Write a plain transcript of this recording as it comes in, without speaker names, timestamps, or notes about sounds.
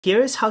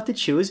Here is how to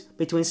choose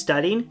between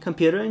studying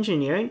computer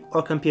engineering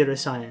or computer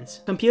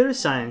science. Computer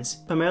science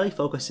primarily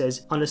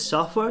focuses on the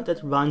software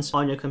that runs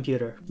on your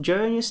computer.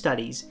 During your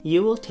studies,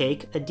 you will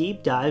take a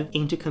deep dive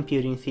into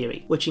computing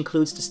theory, which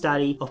includes the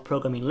study of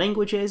programming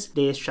languages,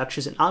 data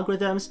structures and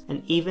algorithms,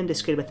 and even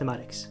discrete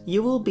mathematics.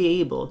 You will be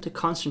able to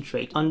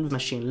concentrate on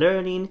machine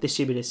learning,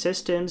 distributed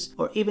systems,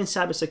 or even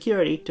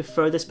cybersecurity to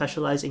further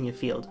specialize in your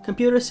field.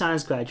 Computer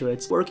science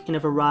graduates work in a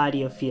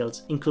variety of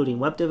fields, including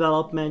web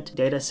development,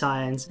 data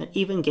science, and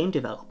even game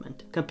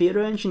development. Computer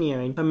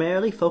engineering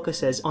primarily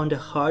focuses on the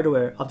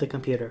hardware of the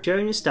computer.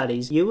 During your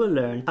studies, you will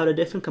learn how the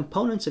different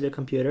components of your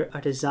computer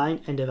are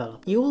designed and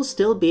developed. You will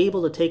still be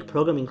able to take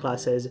programming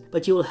classes,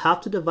 but you will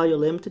have to divide your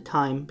limited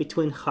time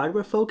between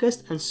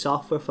hardware-focused and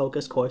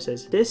software-focused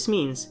courses. This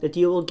means that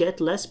you will get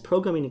less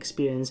programming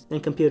experience than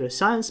computer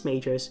science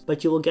majors,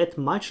 but you will get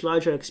much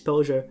larger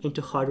exposure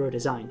into hardware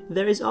design.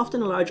 There is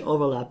often a large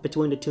overlap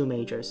between the two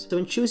majors, so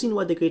in choosing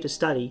what degree to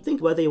study,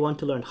 think whether you want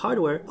to learn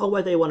hardware or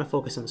whether you want to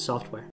focus on software.